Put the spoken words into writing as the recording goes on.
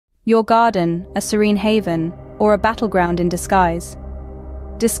Your garden, a serene haven, or a battleground in disguise.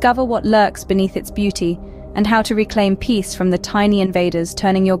 Discover what lurks beneath its beauty and how to reclaim peace from the tiny invaders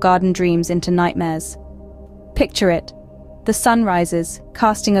turning your garden dreams into nightmares. Picture it. The sun rises,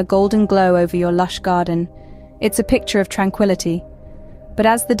 casting a golden glow over your lush garden. It's a picture of tranquility. But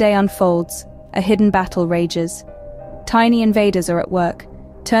as the day unfolds, a hidden battle rages. Tiny invaders are at work,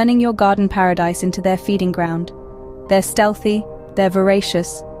 turning your garden paradise into their feeding ground. They're stealthy, they're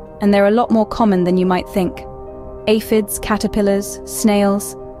voracious, and they're a lot more common than you might think. Aphids, caterpillars,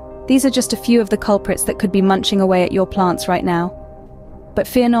 snails. These are just a few of the culprits that could be munching away at your plants right now. But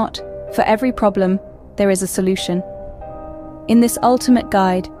fear not, for every problem, there is a solution. In this ultimate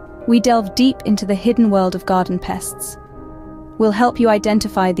guide, we delve deep into the hidden world of garden pests. We'll help you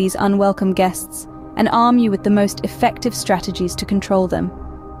identify these unwelcome guests and arm you with the most effective strategies to control them.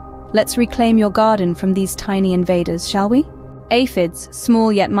 Let's reclaim your garden from these tiny invaders, shall we? Aphids, small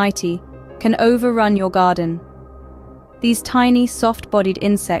yet mighty, can overrun your garden. These tiny, soft-bodied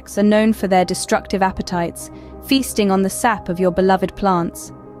insects are known for their destructive appetites, feasting on the sap of your beloved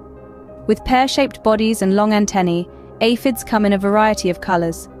plants. With pear-shaped bodies and long antennae, aphids come in a variety of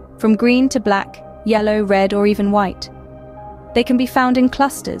colors, from green to black, yellow, red, or even white. They can be found in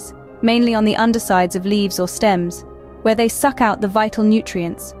clusters, mainly on the undersides of leaves or stems, where they suck out the vital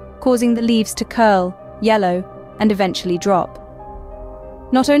nutrients, causing the leaves to curl, yellow, and eventually drop.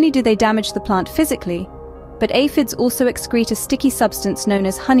 Not only do they damage the plant physically, but aphids also excrete a sticky substance known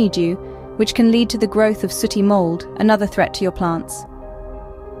as honeydew, which can lead to the growth of sooty mold, another threat to your plants.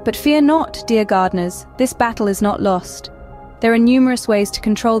 But fear not, dear gardeners, this battle is not lost. There are numerous ways to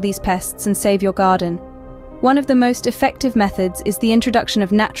control these pests and save your garden. One of the most effective methods is the introduction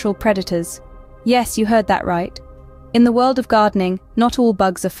of natural predators. Yes, you heard that right. In the world of gardening, not all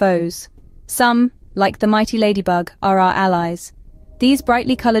bugs are foes. Some, like the mighty ladybug, are our allies. These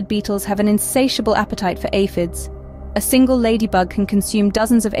brightly colored beetles have an insatiable appetite for aphids. A single ladybug can consume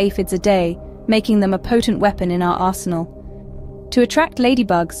dozens of aphids a day, making them a potent weapon in our arsenal. To attract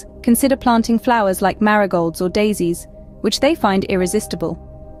ladybugs, consider planting flowers like marigolds or daisies, which they find irresistible.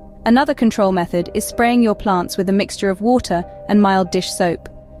 Another control method is spraying your plants with a mixture of water and mild dish soap.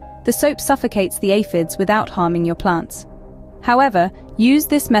 The soap suffocates the aphids without harming your plants. However, use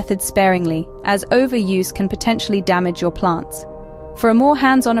this method sparingly, as overuse can potentially damage your plants. For a more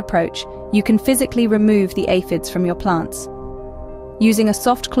hands-on approach, you can physically remove the aphids from your plants. Using a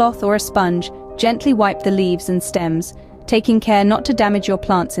soft cloth or a sponge, gently wipe the leaves and stems, taking care not to damage your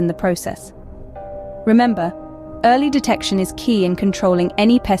plants in the process. Remember, early detection is key in controlling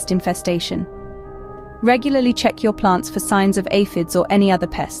any pest infestation. Regularly check your plants for signs of aphids or any other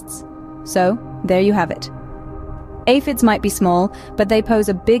pests. So, there you have it. Aphids might be small, but they pose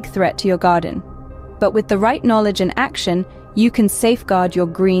a big threat to your garden. But with the right knowledge and action, you can safeguard your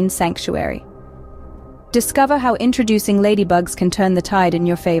green sanctuary. Discover how introducing ladybugs can turn the tide in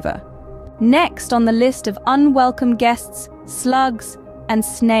your favor. Next on the list of unwelcome guests, slugs and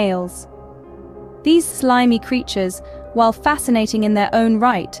snails. These slimy creatures, while fascinating in their own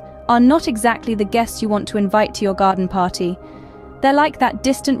right, are not exactly the guests you want to invite to your garden party. They're like that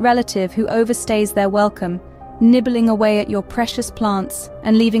distant relative who overstays their welcome, nibbling away at your precious plants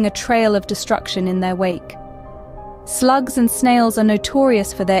and leaving a trail of destruction in their wake. Slugs and snails are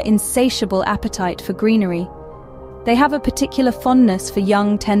notorious for their insatiable appetite for greenery. They have a particular fondness for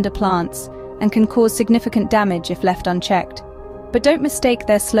young, tender plants and can cause significant damage if left unchecked. But don't mistake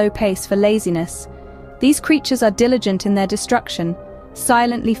their slow pace for laziness. These creatures are diligent in their destruction,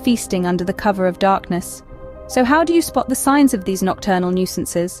 silently feasting under the cover of darkness. So how do you spot the signs of these nocturnal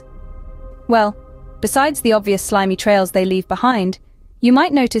nuisances? Well, besides the obvious slimy trails they leave behind, you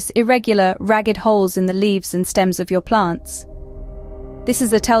might notice irregular, ragged holes in the leaves and stems of your plants. This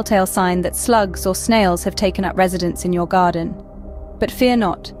is a telltale sign that slugs or snails have taken up residence in your garden. But fear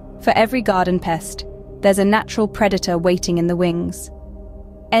not, for every garden pest, there's a natural predator waiting in the wings.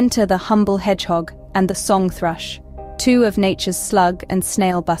 Enter the humble hedgehog and the song thrush, two of nature's slug and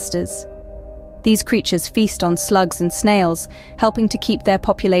snail busters. These creatures feast on slugs and snails, helping to keep their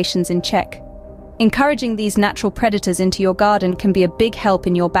populations in check. Encouraging these natural predators into your garden can be a big help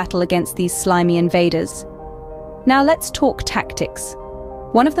in your battle against these slimy invaders. Now let's talk tactics.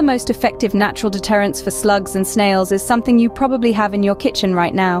 One of the most effective natural deterrents for slugs and snails is something you probably have in your kitchen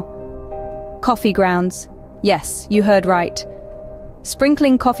right now. Coffee grounds. Yes, you heard right.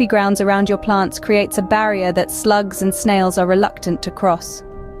 Sprinkling coffee grounds around your plants creates a barrier that slugs and snails are reluctant to cross.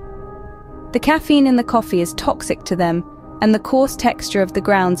 The caffeine in the coffee is toxic to them, and the coarse texture of the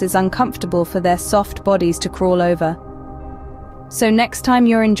grounds is uncomfortable for their soft bodies to crawl over. So next time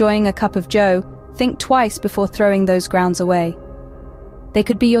you're enjoying a cup of joe, think twice before throwing those grounds away. They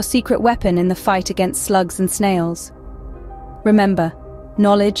could be your secret weapon in the fight against slugs and snails. Remember,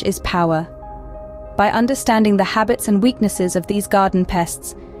 knowledge is power. By understanding the habits and weaknesses of these garden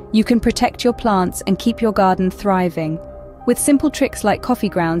pests, you can protect your plants and keep your garden thriving. With simple tricks like coffee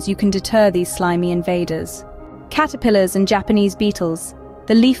grounds, you can deter these slimy invaders. Caterpillars and Japanese beetles,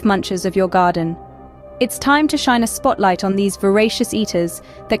 the leaf munchers of your garden. It's time to shine a spotlight on these voracious eaters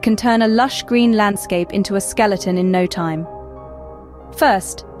that can turn a lush green landscape into a skeleton in no time.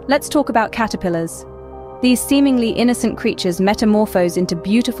 First, let's talk about caterpillars. These seemingly innocent creatures metamorphose into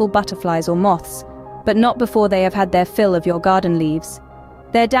beautiful butterflies or moths, but not before they have had their fill of your garden leaves.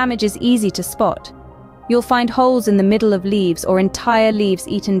 Their damage is easy to spot. You'll find holes in the middle of leaves or entire leaves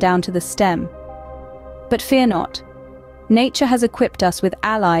eaten down to the stem. But fear not. Nature has equipped us with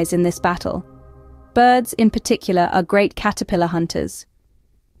allies in this battle. Birds, in particular, are great caterpillar hunters.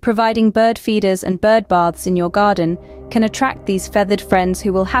 Providing bird feeders and bird baths in your garden can attract these feathered friends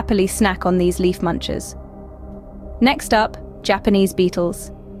who will happily snack on these leaf munchers. Next up, Japanese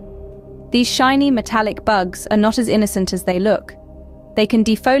beetles. These shiny metallic bugs are not as innocent as they look. They can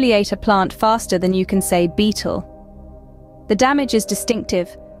defoliate a plant faster than you can say beetle. The damage is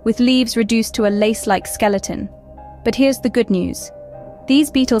distinctive, with leaves reduced to a lace-like skeleton. But here's the good news.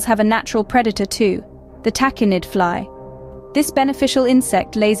 These beetles have a natural predator too, the tachinid fly. This beneficial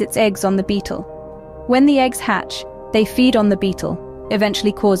insect lays its eggs on the beetle. When the eggs hatch, they feed on the beetle,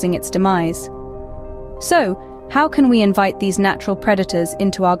 eventually causing its demise. So, how can we invite these natural predators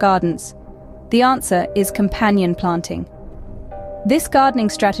into our gardens? The answer is companion planting. This gardening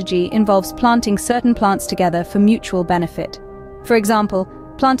strategy involves planting certain plants together for mutual benefit. For example,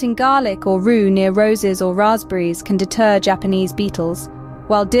 planting garlic or rue near roses or raspberries can deter Japanese beetles,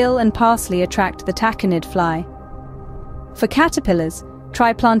 while dill and parsley attract the tachinid fly. For caterpillars,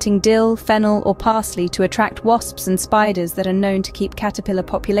 try planting dill, fennel, or parsley to attract wasps and spiders that are known to keep caterpillar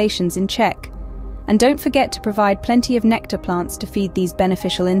populations in check. And don't forget to provide plenty of nectar plants to feed these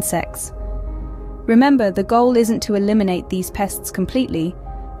beneficial insects. Remember, the goal isn't to eliminate these pests completely,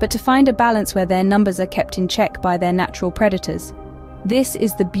 but to find a balance where their numbers are kept in check by their natural predators. This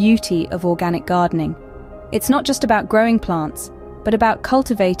is the beauty of organic gardening. It's not just about growing plants, but about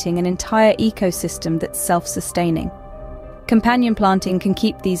cultivating an entire ecosystem that's self-sustaining. Companion planting can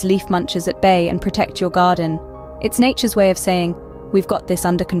keep these leaf munchers at bay and protect your garden. It's nature's way of saying, we've got this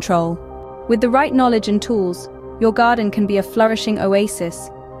under control. With the right knowledge and tools, your garden can be a flourishing oasis,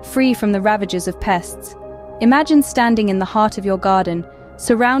 free from the ravages of pests. Imagine standing in the heart of your garden,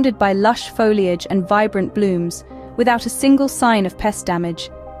 surrounded by lush foliage and vibrant blooms, without a single sign of pest damage.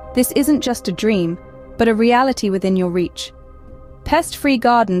 This isn't just a dream, but a reality within your reach. Pest-free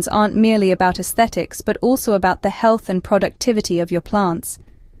gardens aren't merely about aesthetics, but also about the health and productivity of your plants.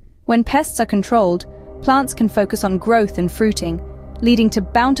 When pests are controlled, plants can focus on growth and fruiting, leading to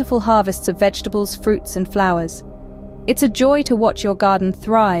bountiful harvests of vegetables, fruits, and flowers. It's a joy to watch your garden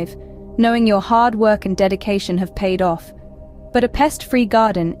thrive, knowing your hard work and dedication have paid off. But a pest-free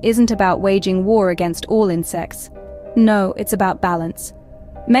garden isn't about waging war against all insects. No, it's about balance.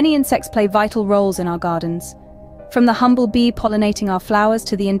 Many insects play vital roles in our gardens. From the humble bee pollinating our flowers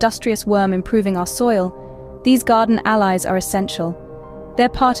to the industrious worm improving our soil, these garden allies are essential. They're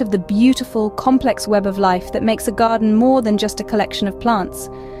part of the beautiful, complex web of life that makes a garden more than just a collection of plants.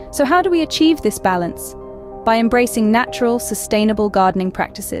 So how do we achieve this balance? By embracing natural, sustainable gardening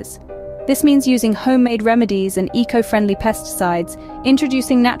practices. This means using homemade remedies and eco-friendly pesticides,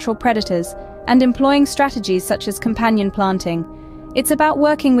 introducing natural predators, and employing strategies such as companion planting. It's about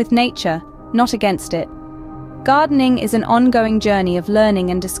working with nature, not against it. Gardening is an ongoing journey of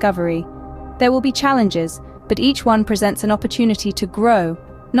learning and discovery. There will be challenges, but each one presents an opportunity to grow,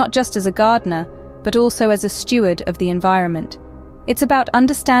 not just as a gardener, but also as a steward of the environment. It's about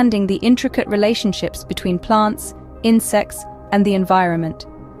understanding the intricate relationships between plants, insects, and the environment,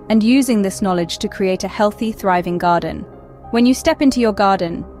 and using this knowledge to create a healthy, thriving garden. When you step into your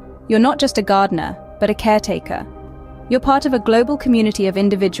garden, you're not just a gardener, but a caretaker. You're part of a global community of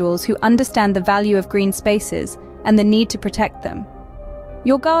individuals who understand the value of green spaces and the need to protect them.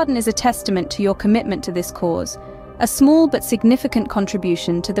 Your garden is a testament to your commitment to this cause, a small but significant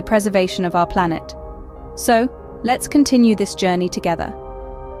contribution to the preservation of our planet. So, let's continue this journey together.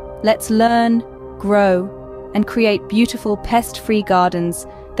 Let's learn, grow, and create beautiful pest-free gardens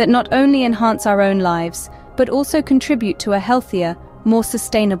that not only enhance our own lives, but also contribute to a healthier, more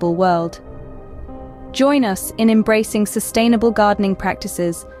sustainable world. Join us in embracing sustainable gardening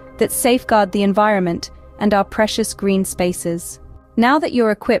practices that safeguard the environment and our precious green spaces. Now that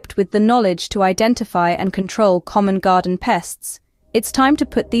you're equipped with the knowledge to identify and control common garden pests, it's time to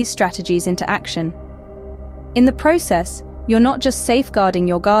put these strategies into action. In the process, You're not just safeguarding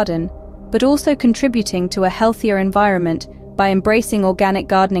your garden, but also contributing to a healthier environment by embracing organic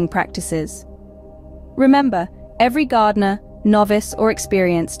gardening practices. Remember, every gardener, novice or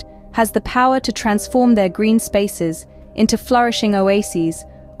experienced, has the power to transform their green spaces into flourishing oases,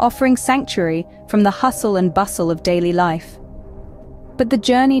 offering sanctuary from the hustle and bustle of daily life. But the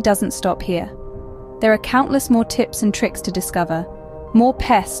journey doesn't stop here. There are countless more tips and tricks to discover, more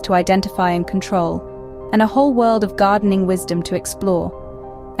pests to identify and control, and a whole world of gardening wisdom to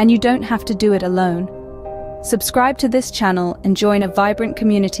explore. And you don't have to do it alone. Subscribe to this channel and join a vibrant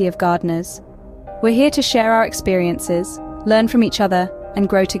community of gardeners. We're here to share our experiences, learn from each other, and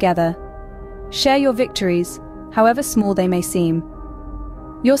grow together. Share your victories, however small they may seem.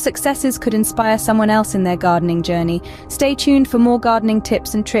 Your successes could inspire someone else in their gardening journey. Stay tuned for more gardening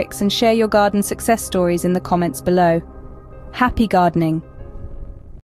tips and tricks and share your garden success stories in the comments below. Happy gardening!